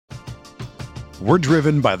We're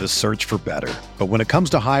driven by the search for better. But when it comes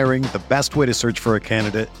to hiring, the best way to search for a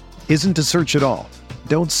candidate isn't to search at all.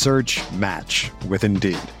 Don't search, match with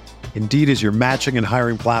Indeed. Indeed is your matching and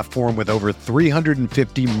hiring platform with over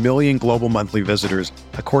 350 million global monthly visitors,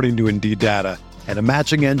 according to Indeed data, and a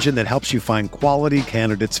matching engine that helps you find quality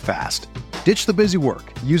candidates fast. Ditch the busy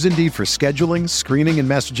work. Use Indeed for scheduling, screening, and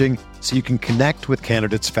messaging so you can connect with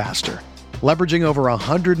candidates faster. Leveraging over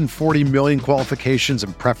 140 million qualifications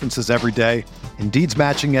and preferences every day, Indeed's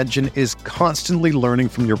matching engine is constantly learning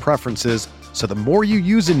from your preferences, so the more you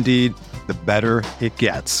use Indeed, the better it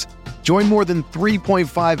gets. Join more than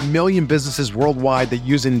 3.5 million businesses worldwide that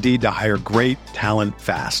use Indeed to hire great talent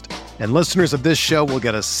fast. And listeners of this show will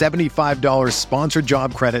get a $75 sponsored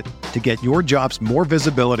job credit to get your jobs more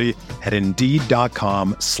visibility at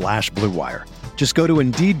Indeed.com/Blue Wire. Just go to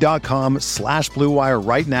Indeed.com/Blue Wire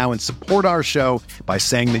right now and support our show by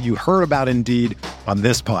saying that you heard about Indeed on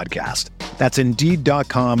this podcast. That's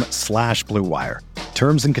Indeed.com/Blue Wire.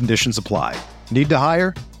 Terms and conditions apply. Need to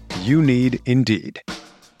hire? You need Indeed.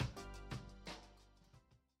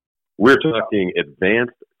 We're talking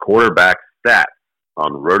advanced quarterback stats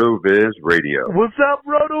on RotoViz Radio. What's up,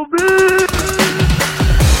 RotoViz?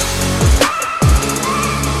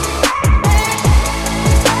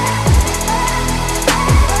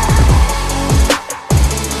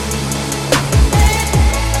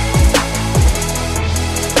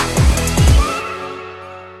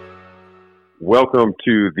 Welcome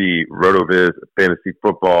to the RotoViz Fantasy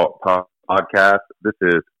Football Podcast. This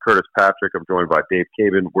is Curtis Patrick. I'm joined by Dave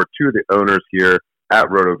Cabin. We're two of the owners here at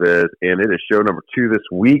RotoViz, and it is show number 2 this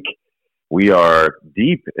week. We are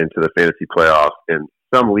deep into the fantasy playoffs in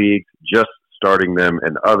some leagues, just starting them,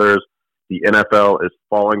 and others. The NFL is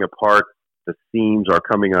falling apart. The seams are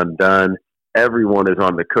coming undone. Everyone is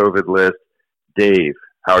on the COVID list. Dave,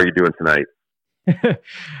 how are you doing tonight?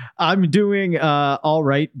 I'm doing all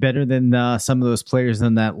right, better than some of those players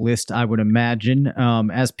on that list, I would imagine.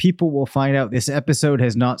 As people will find out, this episode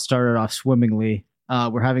has not started off swimmingly.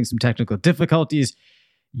 We're having some technical difficulties.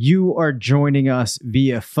 You are joining us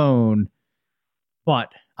via phone,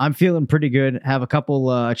 but I'm feeling pretty good. Have a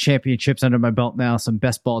couple championships under my belt now, some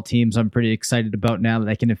best ball teams I'm pretty excited about now that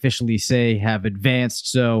I can officially say have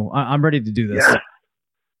advanced. So I'm ready to do this.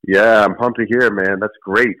 Yeah, I'm pumped to hear it, man. That's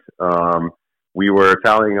great. We were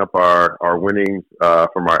tallying up our winnings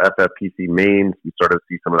from our FFPC mains. We started to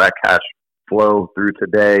see some of that cash flow through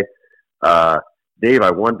today. Dave,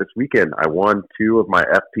 I won this weekend. I won 2 of my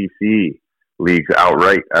FPC leagues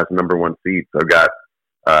outright as number 1 seed. So I got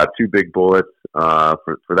 2 big bullets for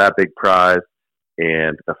that big prize.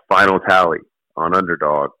 And the final tally on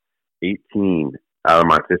Underdog, 18 out of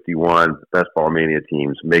my 51 Best Ball Mania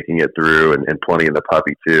teams making it through, and plenty in the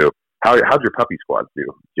puppy too. How'd your puppy squad do?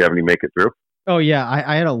 Did you have any make it through? Oh yeah,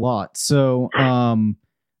 I had a lot. So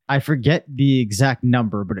I forget the exact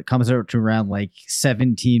number, but it comes out to around like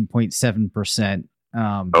 17.7%.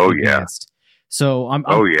 Advanced. So I'm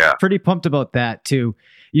pretty pumped about that too.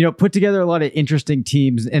 You know, put together a lot of interesting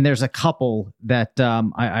teams, and there's a couple that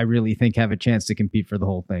I really think have a chance to compete for the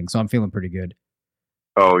whole thing. So I'm feeling pretty good.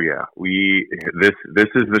 Oh yeah, this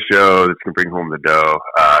is the show that's gonna bring home the dough.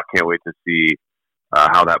 Can't wait to see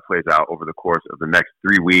how that plays out over the course of the next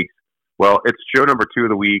 3 weeks. Well, it's show number 2 of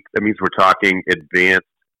the week. That means we're talking advanced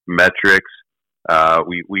metrics.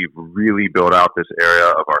 We've really built out this area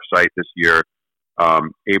of our site this year,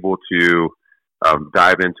 able to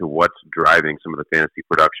dive into what's driving some of the fantasy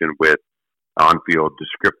production with on-field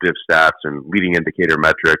descriptive stats and leading indicator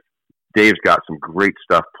metrics. Dave's got some great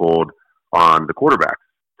stuff pulled on the quarterbacks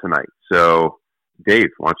tonight. So,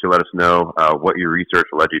 Dave, why don't you let us know what your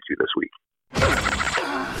research led you to this week?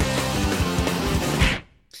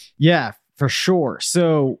 Yeah, for sure.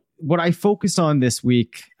 So what I focused on this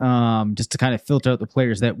week, just to kind of filter out the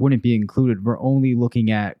players that wouldn't be included, we're only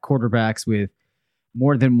looking at quarterbacks with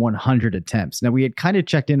more than 100 attempts. Now, we had kind of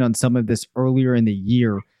checked in on some of this earlier in the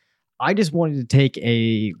year. I just wanted to take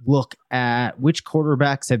a look at which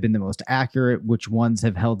quarterbacks have been the most accurate, which ones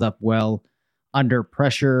have held up well under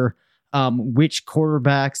pressure, which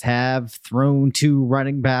quarterbacks have thrown to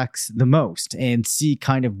running backs the most, and see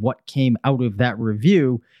kind of what came out of that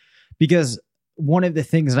review. Because one of the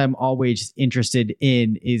things that I'm always interested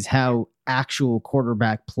in is how actual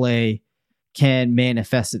quarterback play can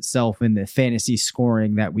manifest itself in the fantasy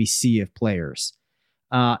scoring that we see of players.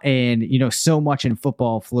 And, you know, so much in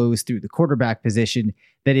football flows through the quarterback position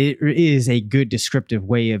that it is a good descriptive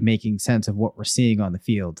way of making sense of what we're seeing on the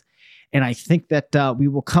field. And I think that we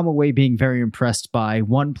will come away being very impressed by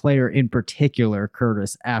one player in particular,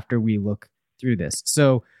 Curtis, after we look through this.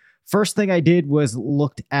 So First thing I did was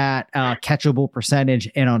looked at catchable percentage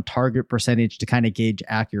and on target percentage to kind of gauge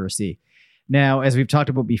accuracy. Now, as we've talked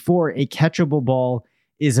about before, a catchable ball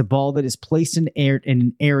is a ball that is placed in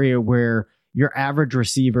an area where your average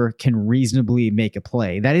receiver can reasonably make a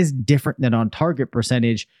play. That is different than on target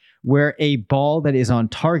percentage, where a ball that is on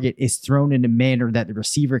target is thrown in a manner that the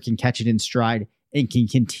receiver can catch it in stride and can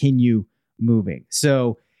continue moving.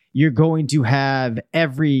 So you're going to have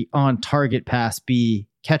every on target pass be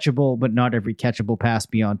catchable, but not every catchable pass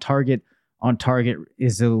be on target. On target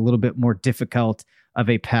is a little bit more difficult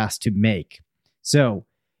of a pass to make. So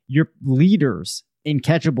your leaders in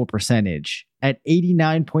catchable percentage at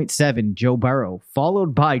 89.7, Joe Burrow,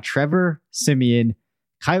 followed by Trevor Siemian,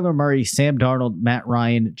 Kyler Murray, Sam Darnold, Matt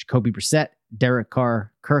Ryan, Jacoby Brissett, Derek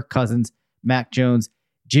Carr, Kirk Cousins, Mac Jones,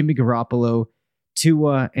 Jimmy Garoppolo,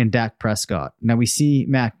 Tua, and Dak Prescott. Now we see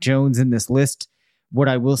Mac Jones in this list. What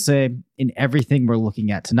I will say, in everything we're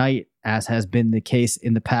looking at tonight, as has been the case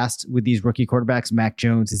in the past with these rookie quarterbacks, Mac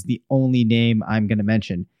Jones is the only name I'm going to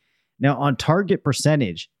mention. Now on target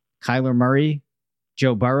percentage, Kyler Murray,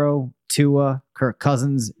 Joe Burrow, Tua, Kirk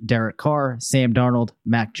Cousins, Derek Carr, Sam Darnold,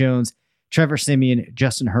 Mac Jones, Trevor Siemian,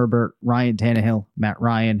 Justin Herbert, Ryan Tannehill, Matt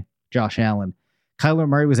Ryan, Josh Allen. Kyler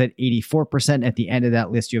Murray was at 84%. At the end of that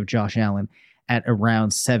list, you have Josh Allen at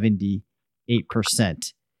around 78%.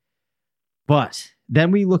 But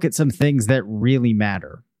then we look at some things that really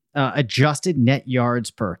matter. Adjusted net yards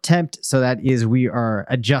per attempt. So that is, we are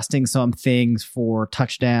adjusting some things for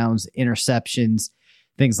touchdowns, interceptions,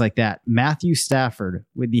 things like that. Matthew Stafford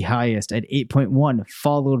with the highest at 8.1,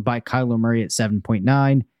 followed by Kyler Murray at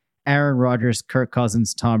 7.9. Aaron Rodgers, Kirk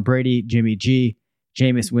Cousins, Tom Brady, Jimmy G,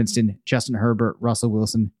 Jameis Winston, Justin Herbert, Russell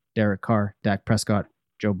Wilson, Derek Carr, Dak Prescott,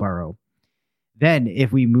 Joe Burrow. Then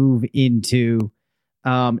if we move into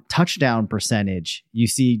touchdown percentage, you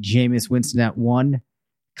see Jameis Winston at 1,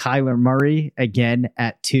 Kyler Murray again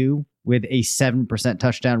at 2 with a 7%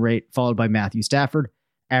 touchdown rate, followed by Matthew Stafford,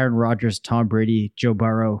 Aaron Rodgers, Tom Brady, Joe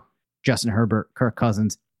Burrow, Justin Herbert, Kirk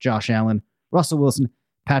Cousins, Josh Allen, Russell Wilson,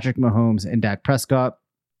 Patrick Mahomes, and Dak Prescott.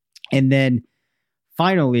 And then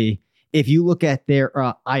finally, if you look at their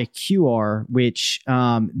IQR, which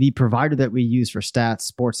the provider that we use for stats,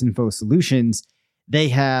 Sports Info Solutions, they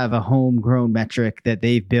have a homegrown metric that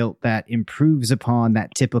they've built that improves upon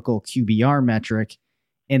that typical QBR metric.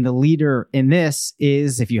 And the leader in this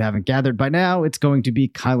is, if you haven't gathered by now, it's going to be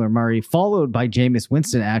Kyler Murray, followed by Jameis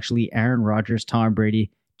Winston, actually, Aaron Rodgers, Tom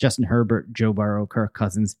Brady, Justin Herbert, Joe Burrow, Kirk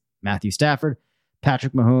Cousins, Matthew Stafford,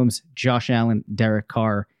 Patrick Mahomes, Josh Allen, Derek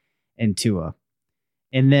Carr, and Tua.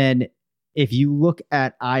 And then if you look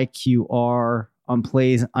at IQR on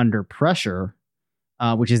plays under pressure,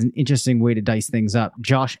 which is an interesting way to dice things up,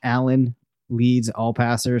 Josh Allen leads all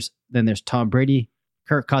passers. Then there's Tom Brady,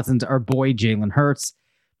 Kirk Cousins, our boy Jalen Hurts,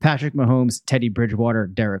 Patrick Mahomes, Teddy Bridgewater,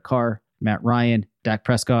 Derek Carr, Matt Ryan, Dak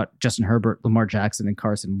Prescott, Justin Herbert, Lamar Jackson, and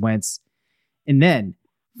Carson Wentz. And then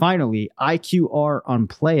finally, IQR on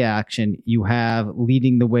play action, you have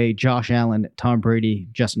leading the way Josh Allen, Tom Brady,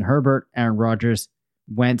 Justin Herbert, Aaron Rodgers,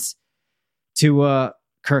 Wentz, to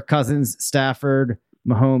Kirk Cousins, Stafford,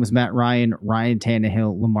 Mahomes, Matt Ryan, Ryan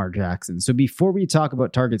Tannehill, Lamar Jackson. So before we talk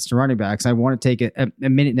about targets to running backs, I want to take a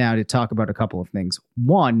minute now to talk about a couple of things.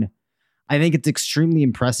 One, I think it's extremely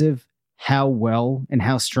impressive how well and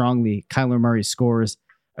how strongly Kyler Murray scores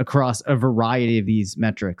across a variety of these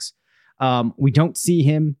metrics. We don't see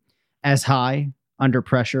him as high under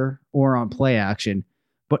pressure or on play action,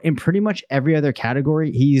 but in pretty much every other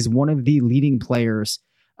category, he's one of the leading players.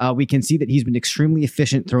 We can see that he's been extremely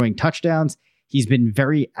efficient throwing touchdowns. He's been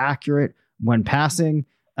very accurate when passing,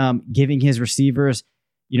 giving his receivers,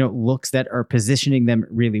 looks that are positioning them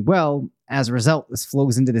really well. As a result, this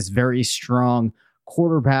flows into this very strong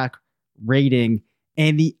quarterback rating.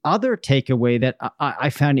 And the other takeaway that I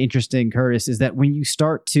found interesting, Curtis, is that when you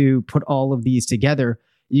start to put all of these together,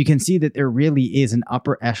 you can see that there really is an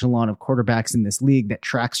upper echelon of quarterbacks in this league that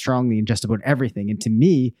track strongly in just about everything. And to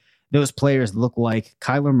me, those players look like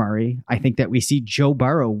Kyler Murray. I think that we see Joe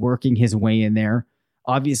Burrow working his way in there.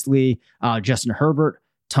 Obviously, Justin Herbert,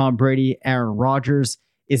 Tom Brady, Aaron Rodgers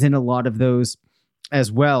is in a lot of those as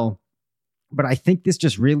well. But I think this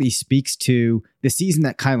just really speaks to the season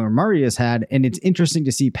that Kyler Murray has had. And it's interesting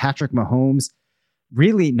to see Patrick Mahomes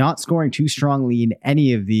really not scoring too strongly in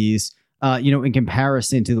any of these, in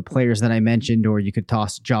comparison to the players that I mentioned, or you could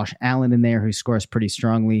toss Josh Allen in there, who scores pretty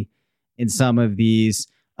strongly in some of these.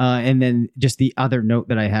 And then just the other note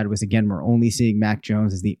that I had was, again, we're only seeing Mac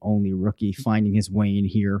Jones as the only rookie finding his way in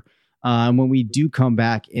here. And when we do come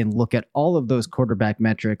back and look at all of those quarterback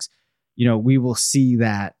metrics, we will see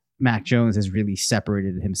that Mac Jones has really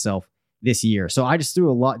separated himself this year. So I just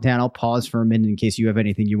threw a lot down. I'll pause for a minute in case you have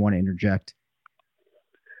anything you want to interject.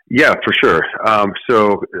 Yeah, for sure.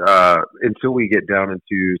 So until we get down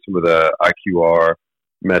into some of the IQR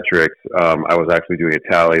metrics, I was actually doing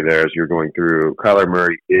a tally there as you're going through. Kyler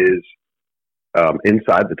Murray is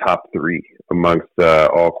inside the top 3 amongst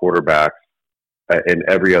all quarterbacks in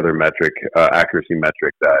every other metric, accuracy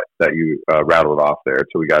metric that you rattled off there.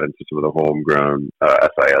 So we got into some of the homegrown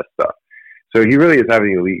SIS stuff. So he really is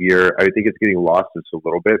having an elite year. I think it's getting lost just a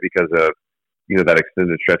little bit because of that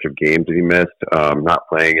extended stretch of games that he missed, not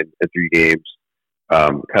playing in 3 games,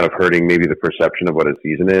 kind of hurting maybe the perception of what his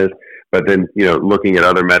season is. But then looking at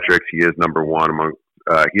other metrics, he is number one in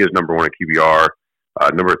QBR,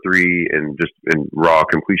 number 3 in raw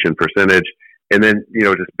completion percentage. And then,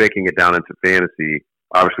 just breaking it down into fantasy,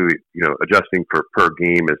 obviously, adjusting for per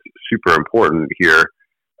game is super important here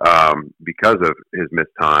because of his missed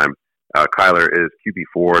time. Kyler is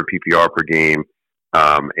QB4 in PPR per game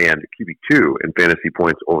and QB2 in fantasy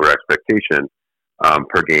points over expectation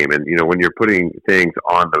per game. And, when you're putting things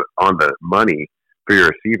on the money for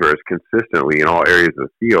your receivers consistently in all areas of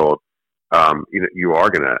the field, you are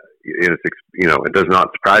going to, it does not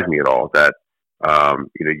surprise me at all that,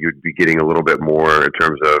 you'd be getting a little bit more in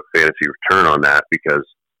terms of fantasy return on that because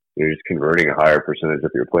you're just converting a higher percentage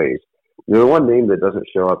of your plays. The one name that doesn't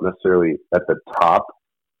show up necessarily at the top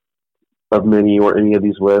of many or any of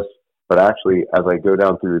these lists, but actually as I go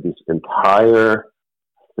down through this entire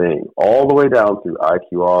thing, all the way down through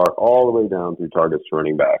IQR, all the way down through targets to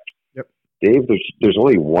running back. Yep. Dave, there's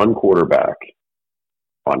only one quarterback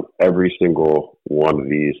on every single one of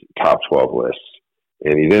these top 12 lists.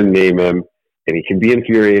 And he didn't name him. And he can be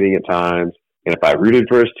infuriating at times. And if I rooted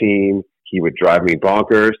for his team, he would drive me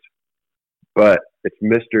bonkers. But it's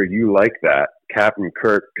Mr. You Like That, Captain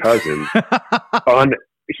Kirk Cousins.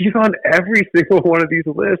 He's on every single one of these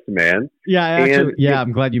lists, man. Yeah,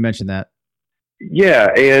 I'm glad you mentioned that. Yeah,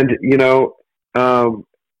 and,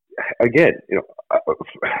 again,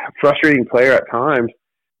 frustrating player at times.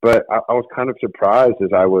 But I was kind of surprised as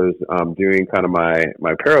I was doing kind of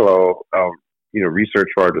my parallel, research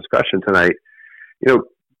for our discussion tonight.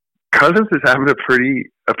 Cousins is having a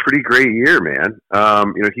pretty great year, man.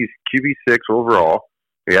 He's QB6 overall.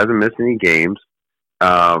 He hasn't missed any games.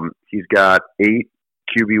 He's got 8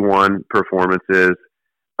 QB1 performances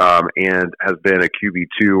and has been a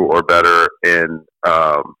QB2 or better in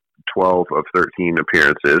 12 of 13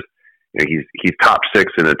 appearances. He's top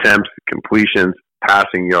 6 in attempts, completions,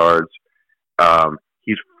 passing yards.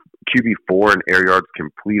 He's QB4 in air yards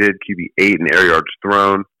completed, QB8 in air yards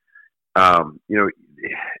thrown.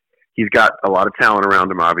 He's got a lot of talent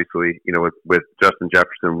around him, obviously, with Justin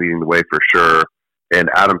Jefferson leading the way for sure. And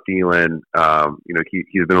Adam Thielen,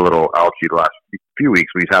 he's been a little ouchy the last few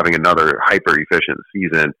weeks, but he's having another hyper-efficient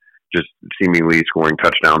season, just seemingly scoring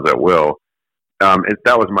touchdowns at will. And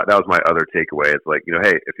that was my other takeaway. It's like,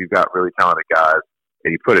 hey, if you've got really talented guys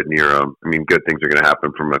and you put it near them, I mean, good things are going to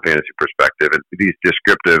happen from a fantasy perspective. And these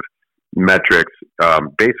descriptive metrics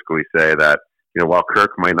basically say that, while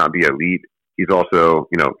Kirk might not be elite, he's also,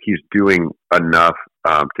 he's doing enough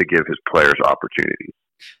to give his players opportunities.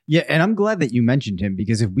 Yeah, and I'm glad that you mentioned him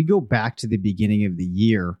because if we go back to the beginning of the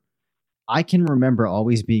year, I can remember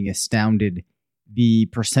always being astounded the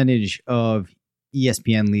percentage of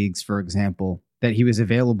ESPN leagues, for example, that he was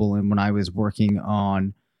available in when I was working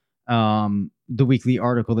on the weekly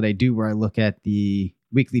article that I do where I look at the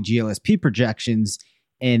weekly GLSP projections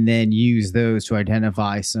and then use those to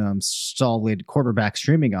identify some solid quarterback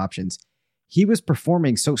streaming options. He was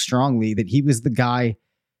performing so strongly that he was the guy,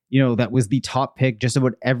 that was the top pick just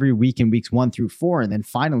about every week in weeks 1 through 4. And then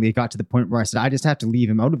finally it got to the point where I said, I just have to leave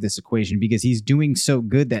him out of this equation because he's doing so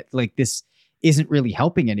good that this isn't really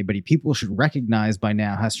helping anybody. People should recognize by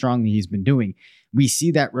now how strongly he's been doing. We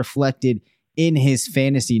see that reflected in his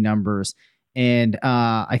fantasy numbers. And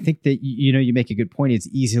I think that, you make a good point. It's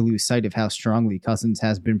easy to lose sight of how strongly Cousins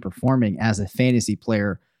has been performing as a fantasy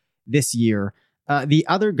player this year. The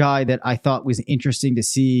other guy that I thought was interesting to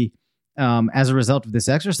see as a result of this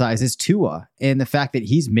exercise is Tua and the fact that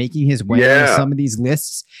he's making his way into some of these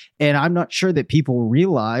lists. And I'm not sure that people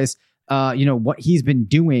realize, what he's been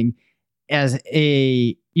doing as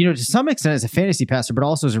a, to some extent as a fantasy passer, but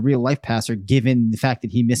also as a real life passer, given the fact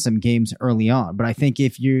that he missed some games early on. But I think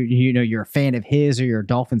if you're a fan of his or you're a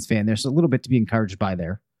Dolphins fan, there's a little bit to be encouraged by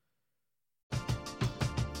there.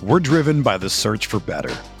 We're driven by the search for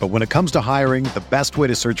better. But when it comes to hiring, the best way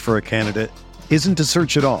to search for a candidate isn't to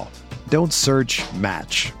search at all. Don't search,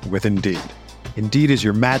 match with Indeed. Indeed is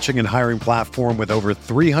your matching and hiring platform with over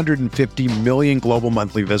 350 million global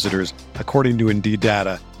monthly visitors, according to Indeed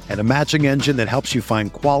data, and a matching engine that helps you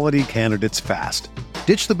find quality candidates fast.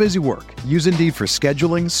 Ditch the busy work. Use Indeed for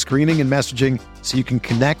scheduling, screening, and messaging so you can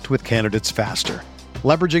connect with candidates faster.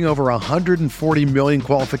 Leveraging over 140 million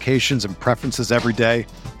qualifications and preferences every day,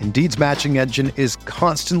 Indeed's matching engine is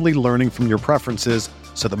constantly learning from your preferences,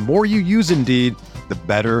 so the more you use Indeed, the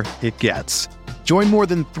better it gets. Join more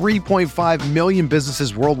than 3.5 million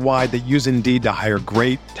businesses worldwide that use Indeed to hire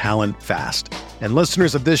great talent fast. And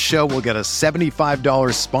listeners of this show will get a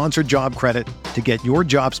 $75 sponsored job credit to get your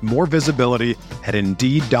jobs more visibility at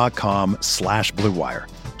Indeed.com/Blue Wire.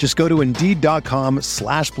 Just go to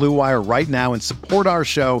Indeed.com/Blue Wire right now and support our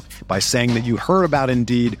show by saying that you heard about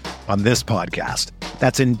Indeed on this podcast.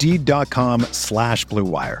 That's Indeed.com/Blue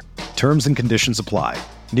Wire. Terms and conditions apply.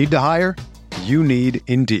 Need to hire? You need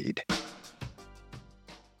Indeed.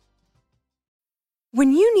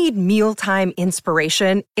 When you need mealtime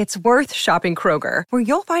inspiration, it's worth shopping Kroger, where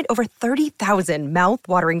you'll find over 30,000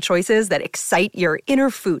 mouth-watering choices that excite your inner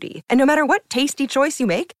foodie. And no matter what tasty choice you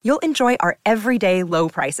make, you'll enjoy our everyday low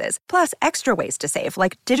prices, plus extra ways to save,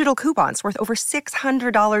 like digital coupons worth over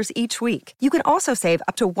 $600 each week. You can also save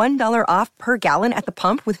up to $1 off per gallon at the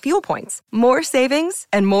pump with fuel points. More savings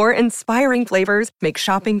and more inspiring flavors make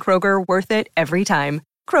shopping Kroger worth it every time.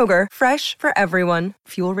 Kroger, fresh for everyone.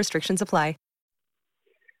 Fuel restrictions apply.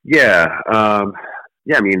 Yeah. I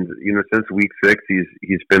mean, since week 6,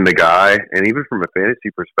 he's been the guy, and even from a fantasy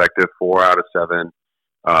perspective, 4 out of 7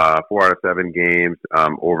 games,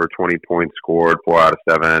 over 20 points scored, 4 out of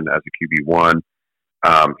 7 as a QB1.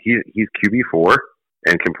 He's QB4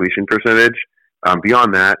 and completion percentage.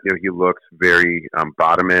 Beyond that, he looks very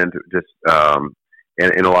bottom end, just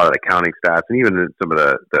in a lot of the counting stats, and even in some of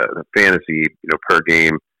the fantasy, per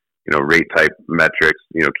game, rate type metrics,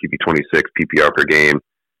 QB 26 PPR per game.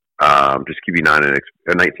 Just QB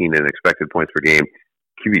 19 in expected points per game,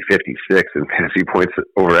 QB 56 in fantasy points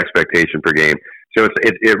over expectation per game. So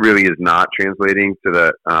it really is not translating to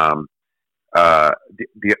the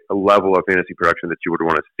level of fantasy production that you would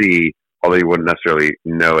want to see, although you wouldn't necessarily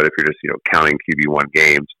know it if you're just counting QB1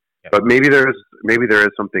 games. Yep. But maybe there is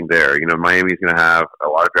something there. Miami's going to have a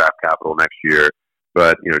lot of draft capital next year,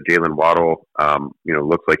 but Jalen Waddle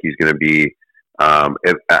looks like he's going to be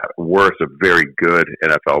at worst a very good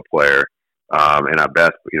NFL player, and at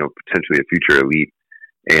best, potentially a future elite.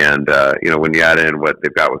 And when you add in what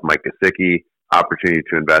they've got with Mike Gesicki, opportunity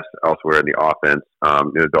to invest elsewhere in the offense,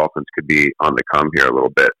 the Dolphins could be on the come here a little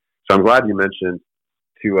bit. So I'm glad you mentioned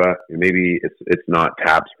Tua. Maybe it's not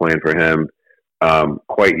Taps playing for him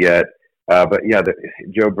quite yet, but yeah,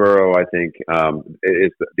 Joe Burrow, I think,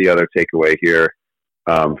 is the other takeaway here.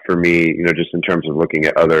 For me, just in terms of looking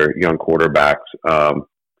at other young quarterbacks,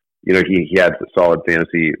 he had a solid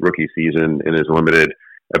fantasy rookie season in his limited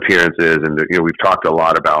appearances. And, we've talked a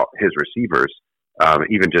lot about his receivers.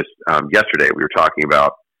 Even just yesterday, we were talking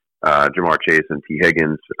about Jamar Chase and T.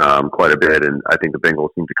 Higgins quite a bit. And I think the Bengals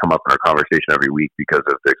seem to come up in our conversation every week because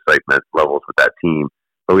of the excitement levels with that team.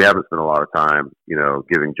 But we haven't spent a lot of time,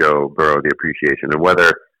 giving Joe Burrow the appreciation. And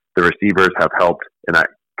whether the receivers have helped in that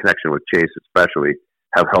connection with Chase especially,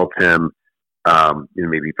 have helped him,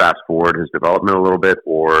 maybe fast forward his development a little bit,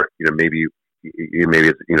 or maybe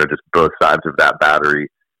it's just both sides of that battery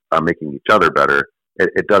making each other better.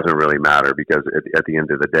 It doesn't really matter because at the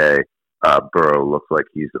end of the day, Burrow looks like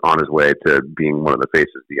he's on his way to being one of the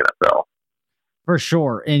faces of the NFL. For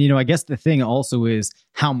sure. And, I guess the thing also is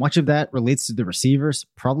how much of that relates to the receivers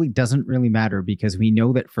probably doesn't really matter, because we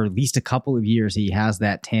know that for at least a couple of years, he has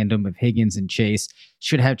that tandem of Higgins and Chase.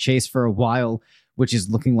 Should have Chase for a while, which is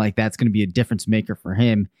looking like that's going to be a difference maker for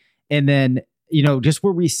him. And then, just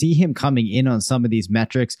where we see him coming in on some of these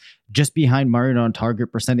metrics, just behind Murray on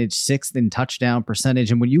target percentage, 6th in touchdown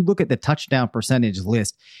percentage. And when you look at the touchdown percentage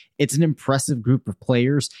list, it's an impressive group of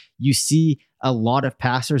players. You see a lot of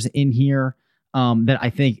passers in here that I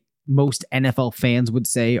think most NFL fans would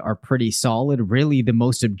say are pretty solid. Really, the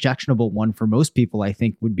most objectionable one for most people, I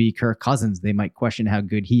think, would be Kirk Cousins. They might question how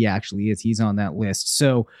good he actually is. He's on that list.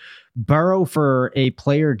 So Burrow, for a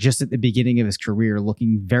player just at the beginning of his career,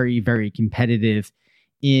 looking very, very competitive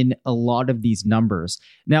in a lot of these numbers.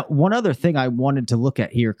 Now, one other thing I wanted to look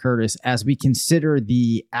at here, Curtis, as we consider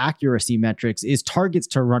the accuracy metrics, is targets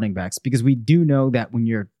to running backs, because we do know that when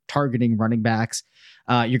you're targeting running backs,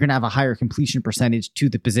 you're going to have a higher completion percentage to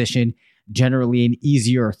the position, generally an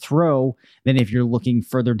easier throw than if you're looking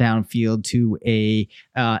further downfield to a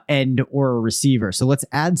end or a receiver. So let's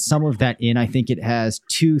add some of that in. I think it has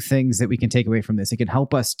two things that we can take away from this. It can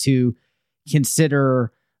help us to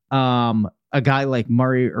consider a guy like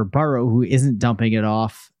Murray or Burrow who isn't dumping it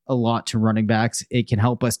off a lot to running backs. It can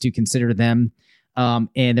help us to consider them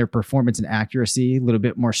and their performance and accuracy a little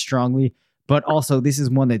bit more strongly. But also, this is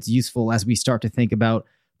one that's useful as we start to think about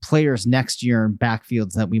players next year in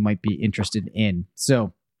backfields that we might be interested in.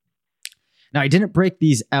 So now I didn't break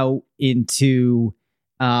these out into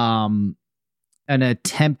an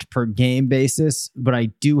attempt per game basis, but I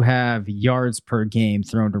do have yards per game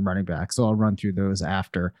thrown to running back. So I'll run through those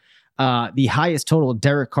after. The highest total,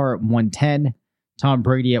 Derek Carr at 110, Tom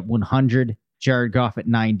Brady at 100, Jared Goff at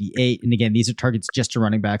 98. And again, these are targets just to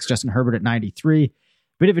running backs. Justin Herbert at 93.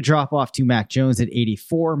 Bit of a drop off to Mac Jones at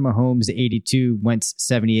 84, Mahomes 82, Wentz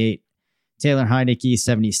 78, Taylor Heineke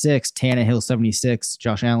 76, Tannehill 76,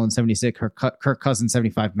 Josh Allen 76, Kirk Cousins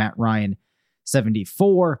 75, Matt Ryan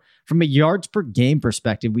 74. From a yards per game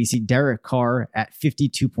perspective, we see Derek Carr at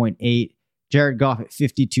 52.8, Jared Goff at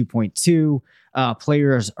 52.2.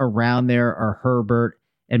 Players around there are Herbert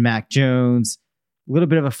and Mac Jones. A little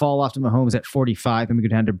bit of a fall off to Mahomes at 45. Then we go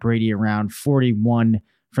down to Brady around 41.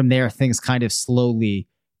 From there, things kind of slowly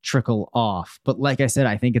trickle off. But like I said,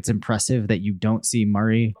 I think it's impressive that you don't see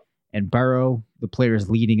Murray and Burrow, the players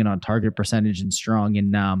leading in on target percentage and strong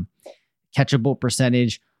in catchable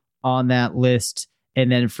percentage on that list.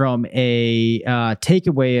 And then from a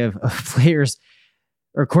takeaway of players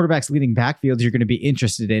or quarterbacks leading backfields you're going to be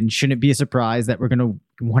interested in, shouldn't it be a surprise that we're going to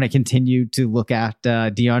want to continue to look at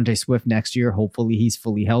DeAndre Swift next year? Hopefully he's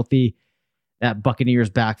fully healthy. That Buccaneers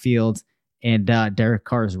backfield and Derek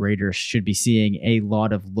Carr's Raiders should be seeing a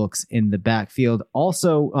lot of looks in the backfield.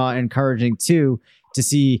 Also encouraging, too, to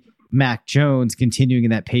see Mac Jones continuing in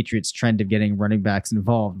that Patriots trend of getting running backs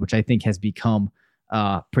involved, which I think has become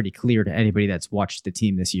pretty clear to anybody that's watched the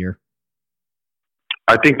team this year.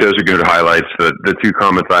 I think those are good highlights. The two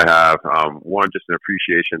comments I have, one, just an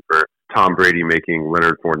appreciation for Tom Brady making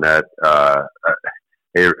Leonard Fournette a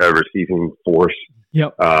receiving force.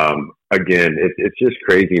 Yep. Again, it's just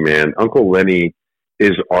crazy, man. Uncle Lenny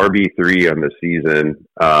is RB3 on the season.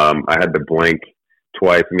 I had to blank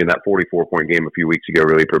twice. I mean, that 44-point game a few weeks ago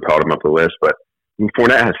really propelled him up the list. But I mean,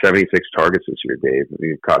 Fournette has 76 targets this year, Dave. I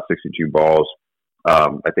mean, he caught 62 balls.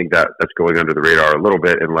 I think that's going under the radar a little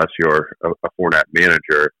bit unless you're a Fournette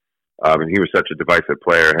manager. And he was such a divisive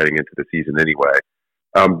player heading into the season anyway.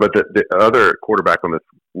 But the other quarterback on this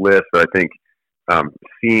list, I think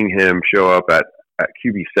seeing him show up at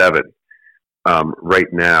QB7 right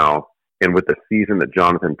now, and with the season that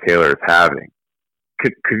Jonathan Taylor is having,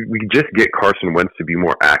 could we just get Carson Wentz to be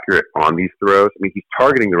more accurate on these throws? I mean, he's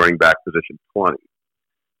targeting the running back position 20,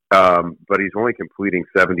 but he's only completing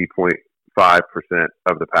 70.5%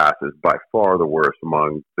 of the passes, by far the worst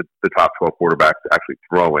among the top 12 quarterbacks actually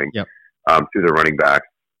throwing to the running backs.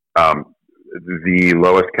 The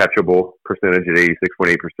lowest catchable percentage at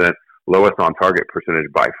 86.8%, lowest on target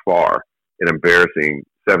percentage by far, an embarrassing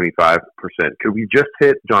 75%. Could we just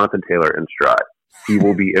hit Jonathan Taylor in stride? He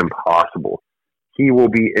will be impossible. He will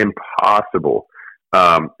be impossible.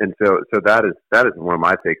 And so that is one of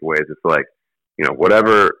my takeaways. It's like, you know,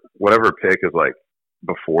 whatever pick is like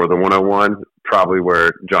before the 101, probably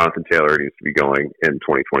where Jonathan Taylor needs to be going in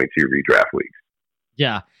 2022 redraft leagues.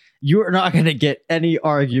 Yeah. You are not going to get any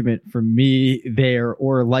argument from me there,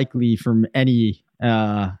 or likely from any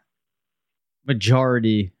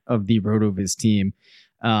majority of the RotoViz team.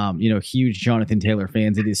 Huge Jonathan Taylor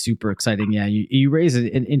fans. It is super exciting. Yeah, you raise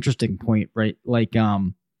an interesting point, right? Like,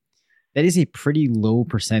 that is a pretty low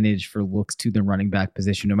percentage for looks to the running back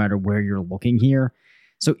position, no matter where you're looking here.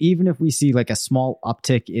 So even if we see like a small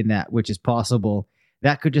uptick in that, which is possible,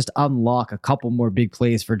 that could just unlock a couple more big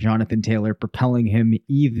plays for Jonathan Taylor, propelling him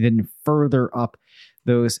even further up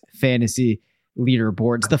those fantasy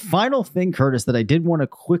leaderboards. The final thing, Curtis, that I did want to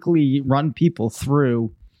quickly run people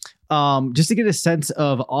through, just to get a sense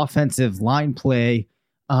of offensive line play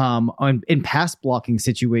in pass blocking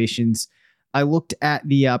situations. I looked at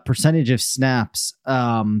the percentage of snaps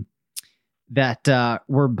that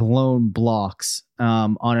were blown blocks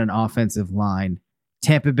on an offensive line.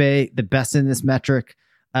 Tampa Bay, the best in this metric,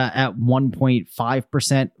 at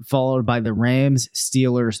 1.5%, followed by the Rams,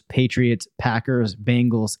 Steelers, Patriots, Packers,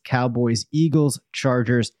 Bengals, Cowboys, Eagles,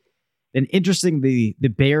 Chargers. And interesting, the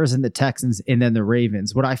Bears and the Texans, and then the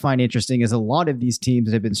Ravens. What I find interesting is a lot of these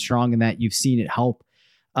teams have been strong in that you've seen it help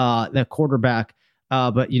the quarterback.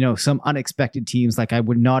 But, some unexpected teams, like I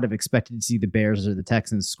would not have expected to see the Bears or the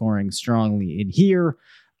Texans scoring strongly in here.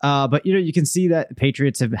 But, you can see that the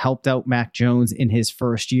Patriots have helped out Mac Jones in his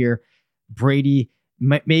first year. Brady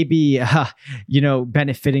maybe,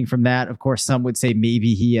 benefiting from that. Of course, some would say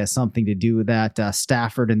maybe he has something to do with that.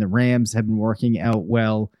 Stafford and the Rams have been working out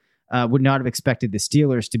well. Would not have expected the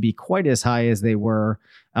Steelers to be quite as high as they were.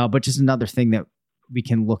 But just another thing that we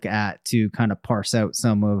can look at to kind of parse out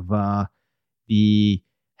some of the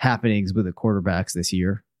happenings with the quarterbacks this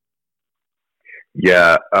year.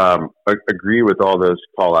 Yeah, I agree with all those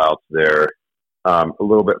call outs there. A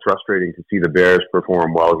little bit frustrating to see the Bears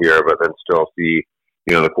perform well here, but then still see,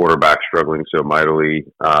 the quarterback struggling so mightily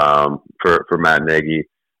for Matt Nagy.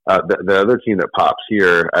 The other team that pops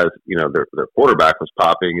here, as their quarterback was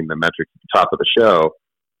popping in the metrics at the top of the show.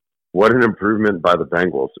 What an improvement by the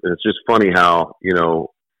Bengals! And it's just funny how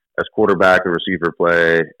as quarterback and receiver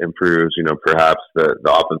play improves, perhaps the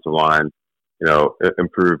offensive line,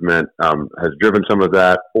 improvement has driven some of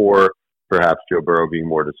that, or perhaps Joe Burrow being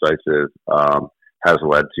more decisive has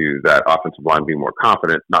led to that offensive line being more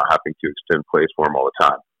confident, not having to extend plays for him all the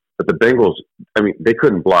time. But the Bengals, they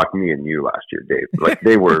couldn't block me and you last year, Dave. Like,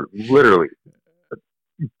 they were literally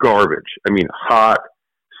garbage. Hot,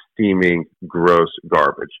 steaming, gross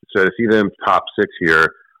garbage. So to see them top 6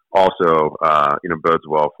 here also, bodes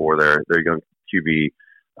well for their young QB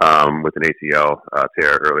with an ACL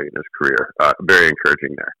tear early in his career. Very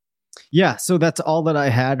encouraging there. Yeah, so that's all that I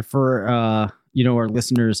had for our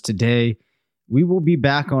listeners today. We will be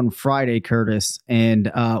back on Friday, Curtis, and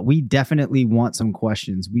we definitely want some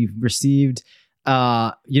questions. We've received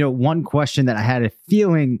one question that I had a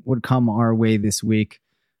feeling would come our way this week.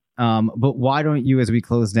 But why don't you, as we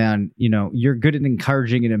close down, you're good at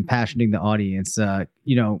encouraging and impassioning the audience,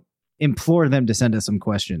 implore them to send us some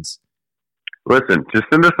questions. Listen, just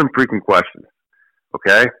send us some freaking questions,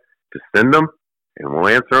 okay? Just send them, and we'll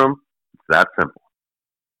answer them. It's that simple.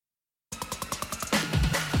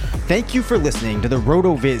 Thank you for listening to the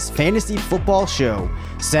RotoViz Fantasy Football Show.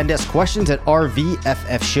 Send us questions at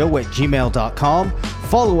rvffshow@gmail.com.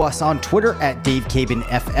 Follow us on Twitter at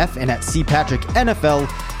DaveCabinFF and at CPatrickNFL.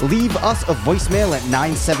 Leave us a voicemail at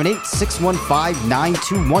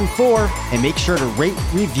 978-615-9214 and make sure to rate,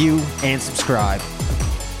 review, and subscribe.